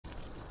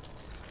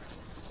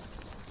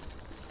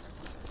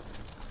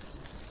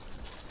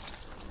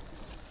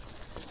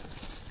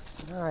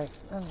Alright,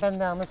 I've been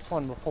down this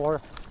one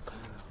before.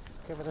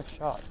 Give it a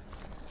shot.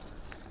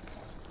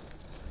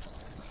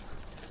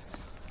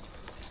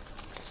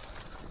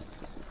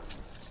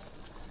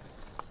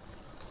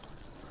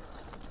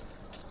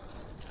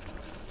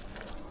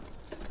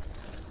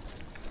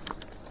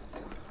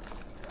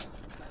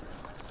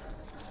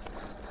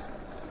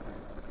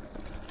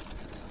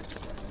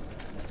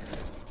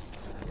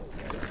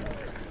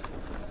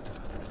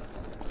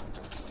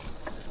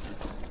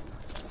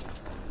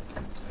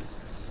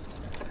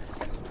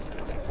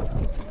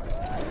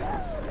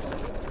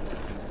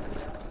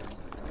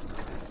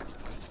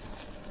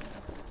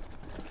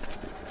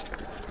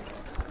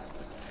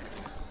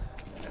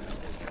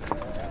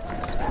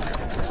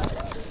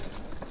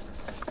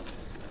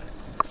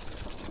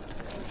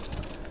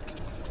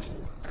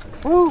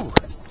 Woo!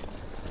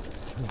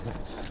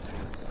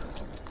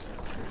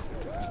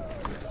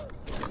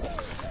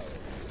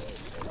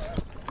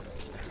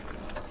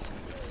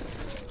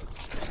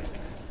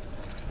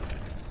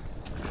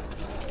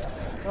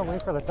 I'll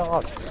wait for the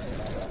dog. The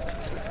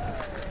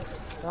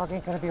dog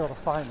ain't gonna be able to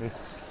find me.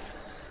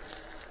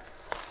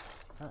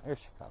 Oh, here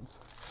she comes.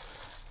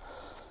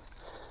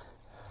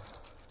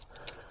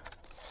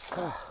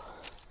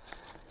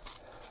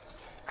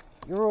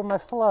 You ruined my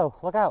flow.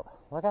 Look out.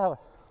 Look out.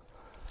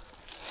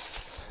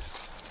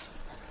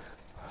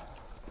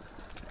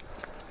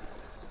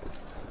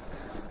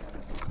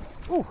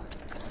 Ooh.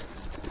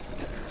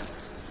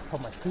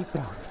 Put my seat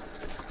down.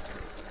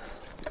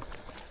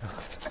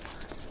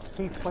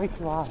 Seat's way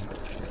too high.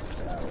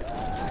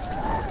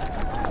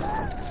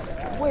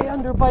 Way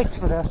under biked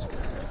for this.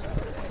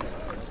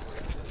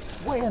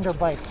 Way under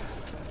biked.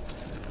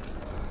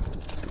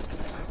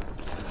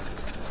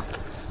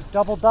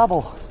 Double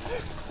double.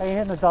 I ain't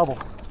hitting the double.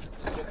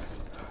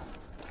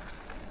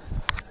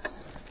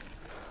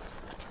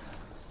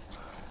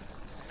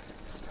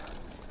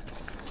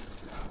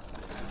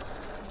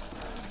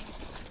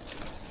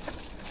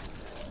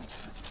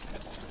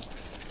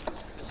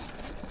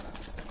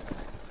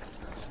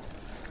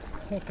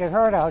 Can't get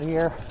hurt out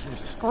here.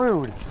 You're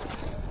screwed.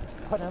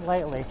 Putting it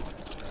lightly.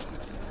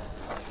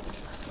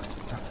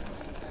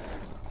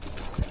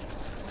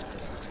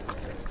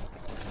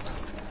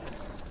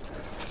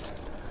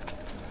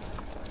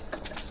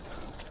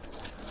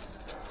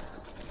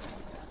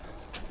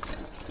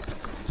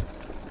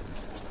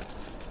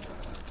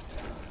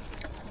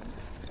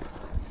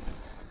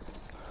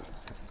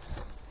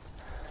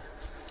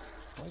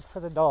 Wait for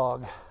the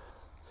dog.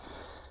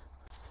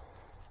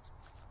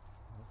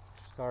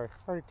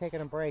 Started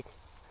taking a break.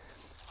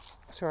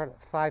 Started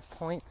at 5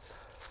 points.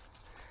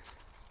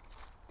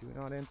 Do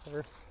not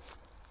enter.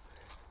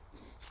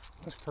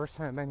 This is the first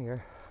time I've been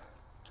here.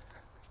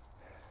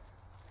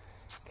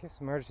 In case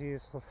of emergency,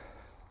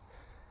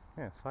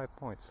 yeah, 5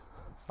 points.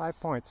 5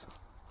 points.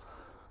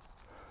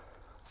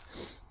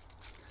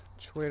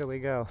 Which way do we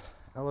go?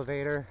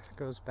 Elevator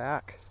goes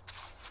back.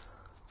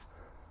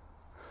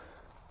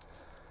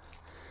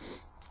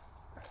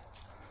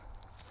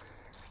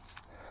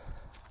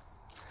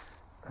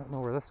 I don't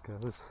know where this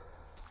goes.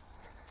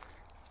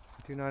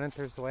 Do not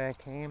enter is the way I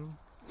came.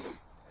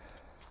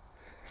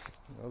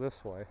 Go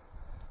this way.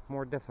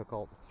 More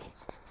difficult.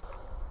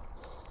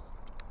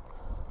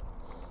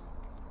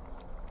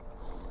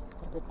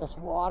 Look at this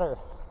water.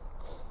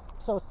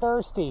 So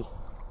thirsty.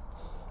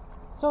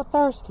 So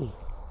thirsty.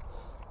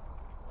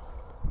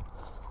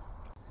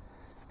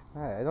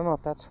 Alright, I don't know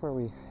if that's where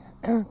we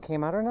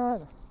came out or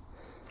not.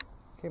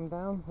 Came down.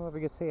 I don't know if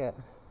we can see it.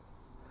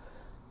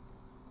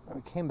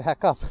 We came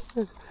back up.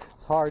 It's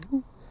hard.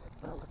 Oh,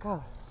 look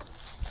out.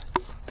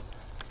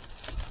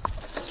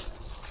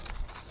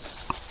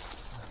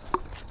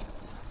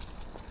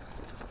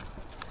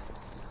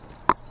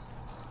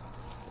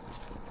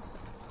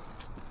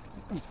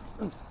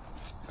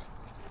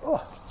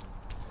 Oh.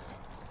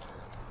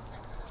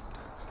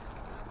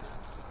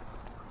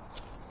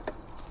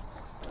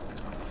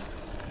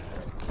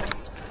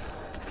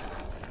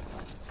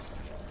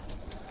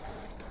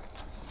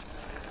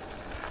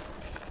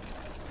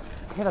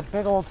 Hit a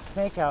big old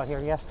snake out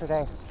here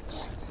yesterday,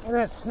 and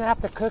then it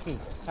snapped a cookie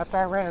after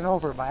I ran it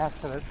over by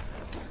accident.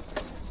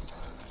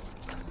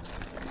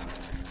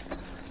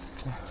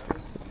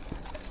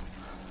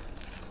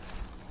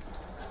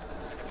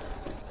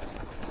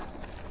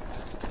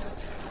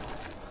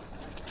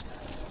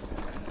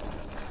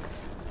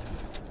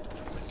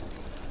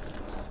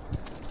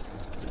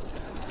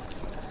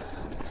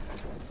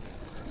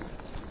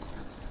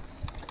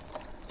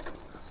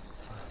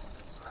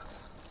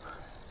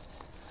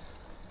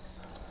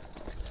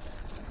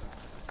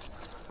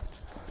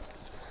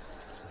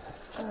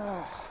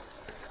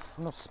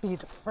 Enough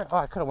speed. Oh,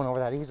 I could have went over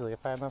that easily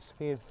if I had enough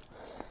speed.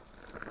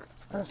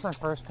 That's my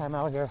first time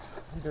out here.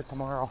 I'll do it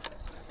tomorrow.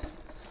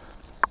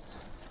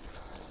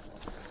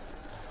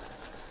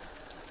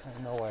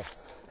 Ain't no way.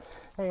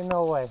 Ain't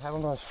no way. I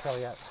haven't gone to show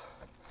yet.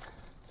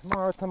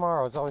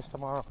 Tomorrow is always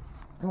tomorrow.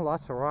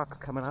 Lots of rocks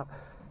coming up.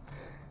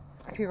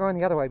 If you're going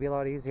the other way, it'd be a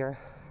lot easier.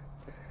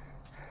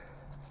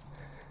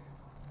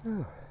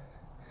 Whew.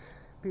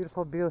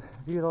 Beautiful view of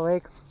the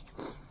lake.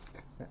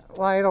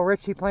 Lionel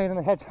Richie playing in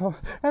the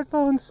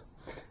headphones,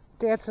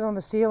 dancing on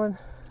the ceiling.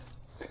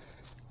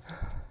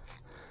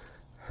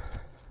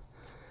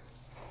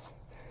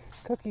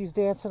 Cookies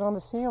dancing on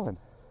the ceiling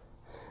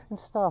and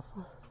stuff.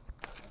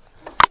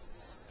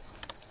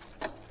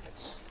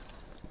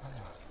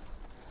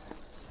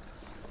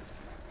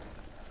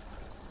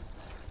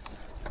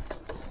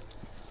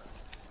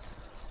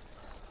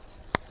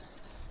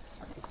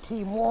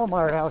 Team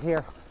Walmart out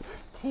here.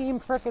 Team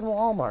frickin'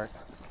 Walmart.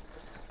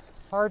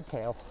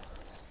 Hardtail.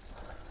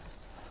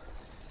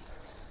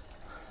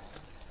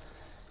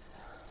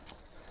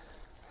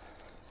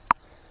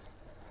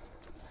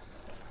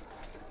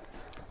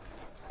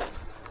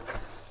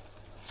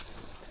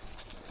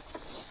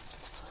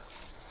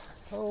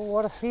 Oh,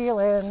 what a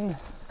feeling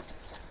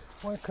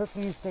when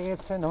Cookie's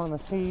dancing on the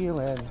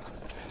ceiling.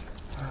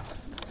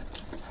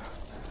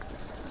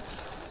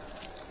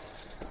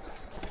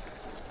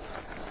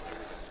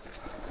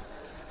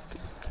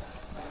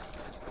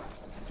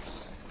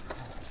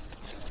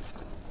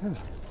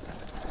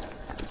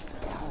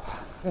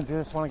 I'm gonna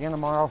do this one again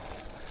tomorrow.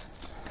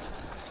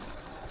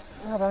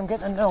 Now that I'm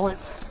getting to know it.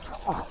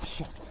 Oh,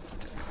 shit.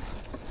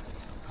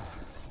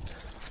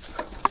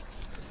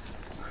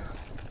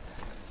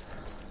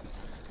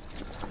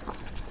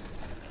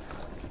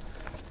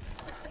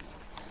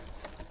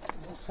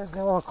 Looks like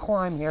a little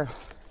climb here.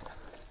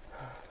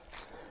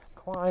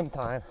 Climb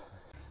time.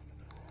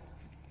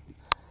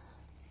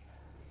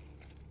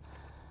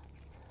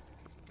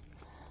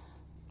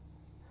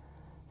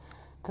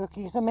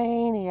 Cookie's a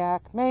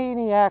maniac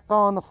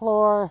on the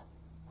floor.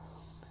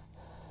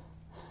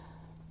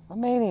 A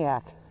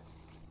maniac.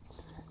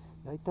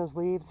 Like those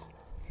leaves?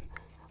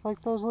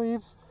 Like those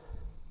leaves?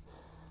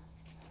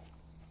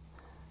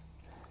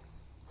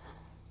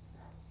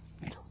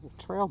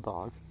 Trail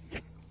dog.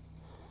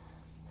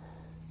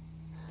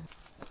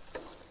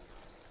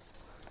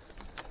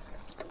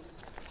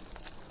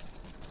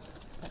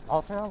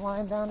 Ultra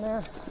line down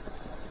there.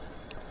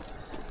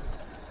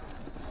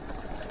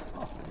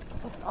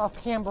 Off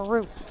Camber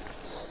Root.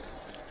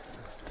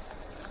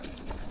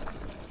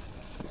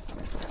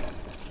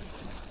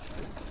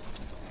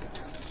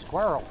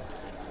 Squirrel.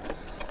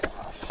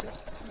 Oh shit.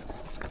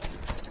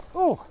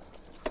 Ooh.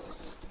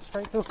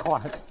 Straight through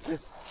climb.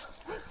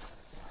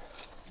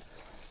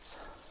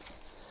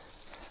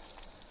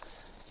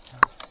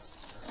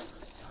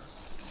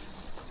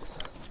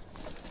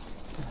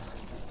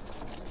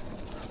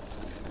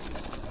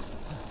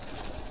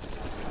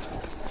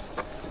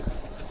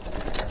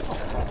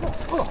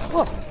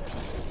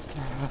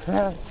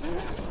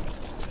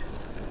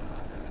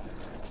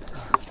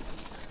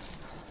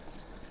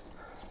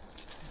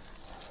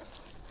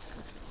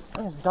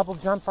 There's a double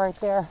jump right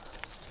there.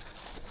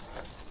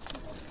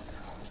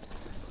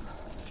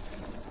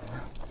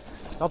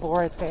 Double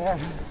right there.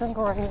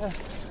 Single right here.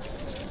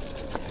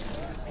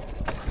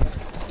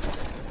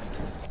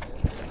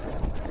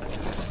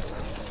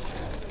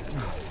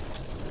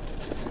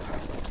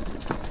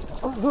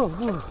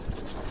 Ooh.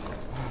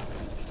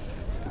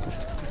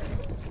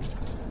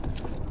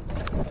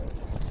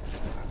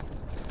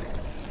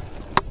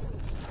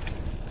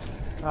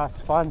 Oh,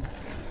 it's fun.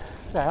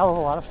 It's a hell of a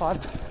lot of fun.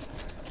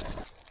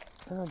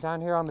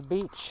 Down here on the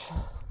beach.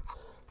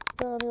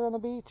 Down here on the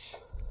beach.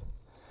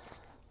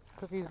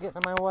 Cookie's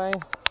getting in my way.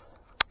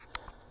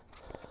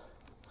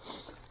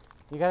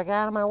 You gotta get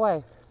out of my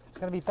way. It's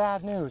gonna be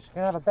bad news. You're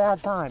gonna have a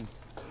bad time.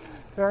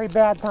 Very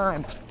bad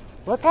time.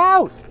 Look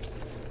out!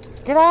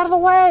 Get out of the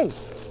way!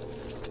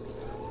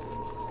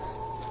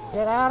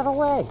 Get out of the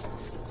way!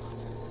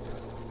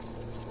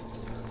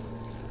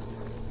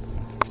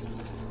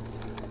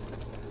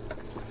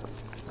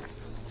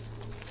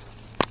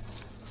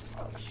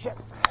 Oh shit.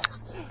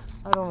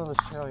 I don't know this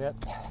trail yet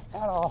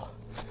at all.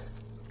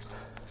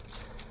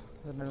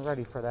 I've been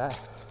ready for that.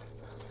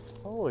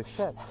 Holy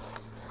shit.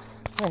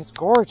 Man, it's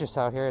gorgeous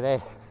out here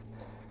today.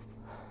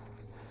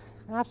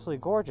 Absolutely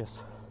gorgeous.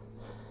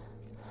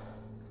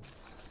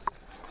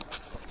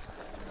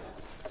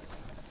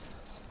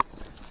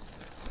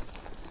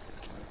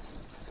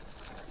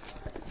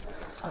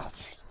 Oh,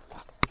 jeez.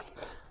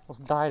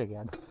 Almost died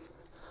again.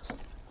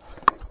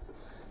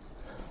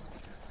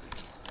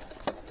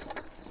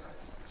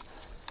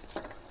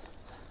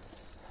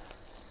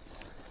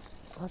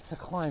 Lots of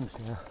climbs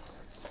here.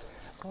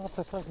 Lots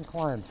of freaking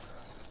climbs.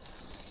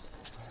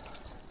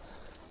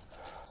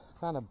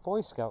 Found a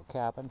Boy Scout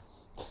cabin.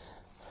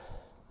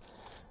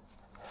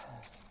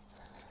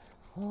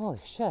 Holy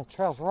shit,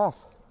 trail's rough.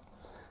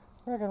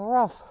 Friggin'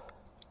 rough.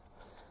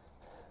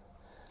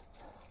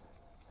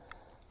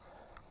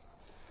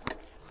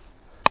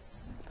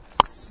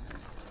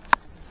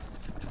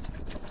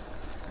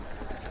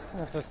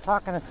 I was just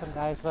talking to some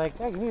guys like,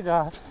 hey, you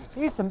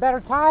need some better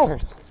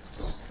tires.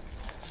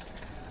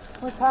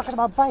 We're talking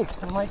about bikes.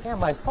 I'm like, yeah,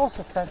 my full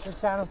suspension's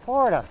down in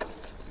Florida.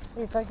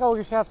 He's like, oh,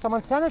 you should have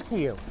someone send it to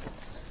you.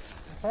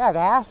 I said, I've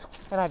asked,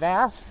 and I've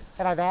asked,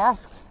 and I've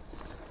asked.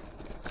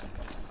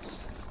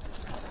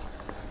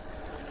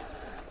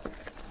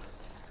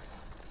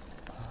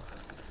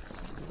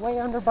 Way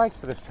under bikes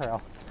for this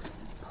trail.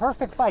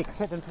 perfect bike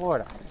sitting in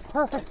Florida.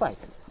 Perfect bike.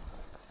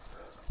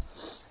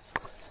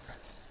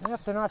 And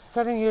if they're not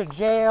sending you to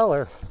jail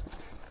or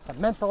a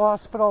mental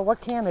hospital,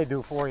 what can they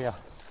do for you?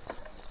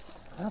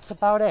 That's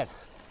about it.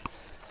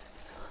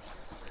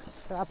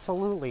 That's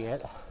absolutely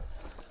it.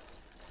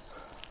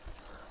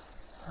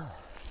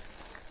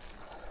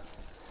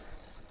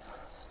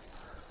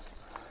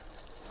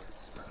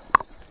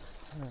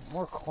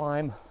 More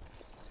climb.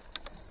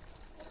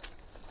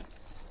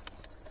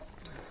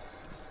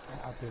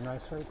 That'll be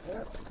nice right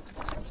there.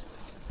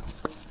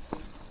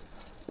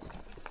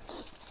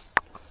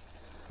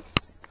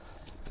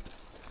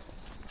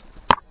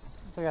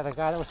 So yeah, the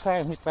guy that was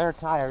saying he's bare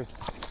tires.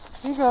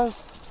 He goes,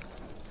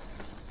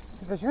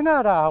 you're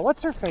not,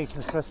 what's her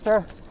face's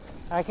sister?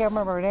 I can't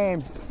remember her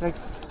name. Like,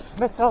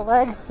 missing a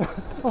leg?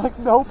 Like,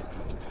 nope.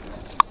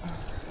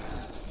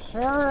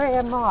 Sure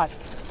am not.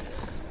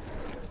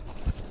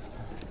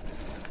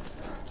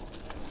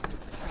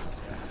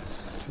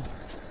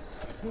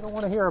 You don't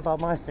want to hear about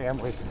my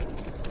family.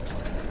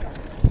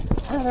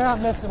 They're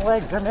not missing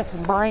legs, they're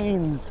missing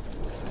brains.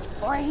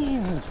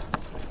 Brains!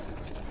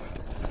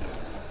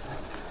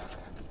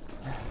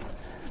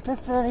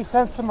 Missing any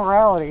sense of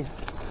morality.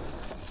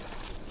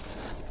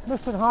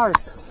 Missing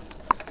hearts.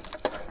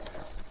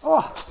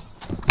 Oh!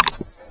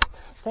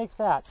 Take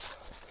that.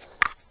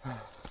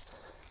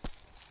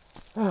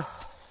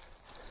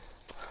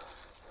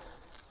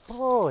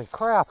 Holy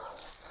crap.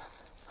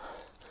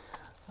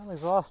 I'm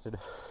exhausted.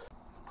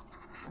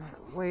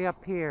 Way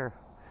up here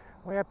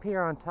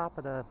on top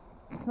of the,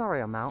 it's not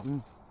really a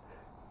mountain.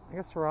 I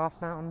guess we're off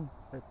mountain.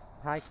 It's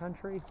high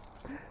country.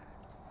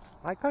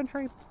 High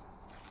country?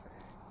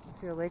 You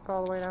see a lake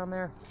all the way down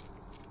there?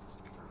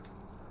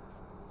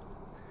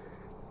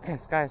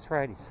 This guy's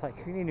right. He's like,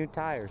 you need new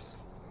tires.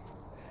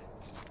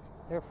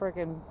 They're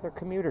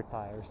commuter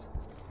tires.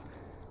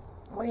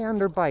 Way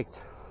underbiked.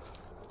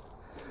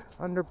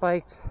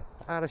 Underbiked,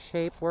 out of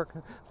shape,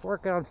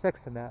 working on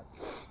fixing that.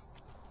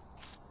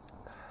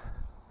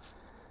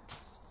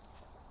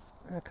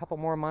 In a couple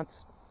more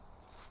months.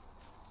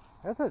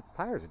 The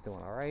tires are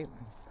doing alright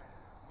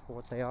for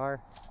what they are.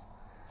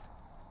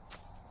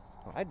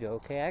 Well, I do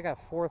okay. I got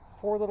four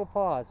little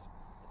paws.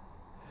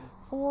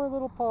 4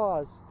 little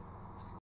paws.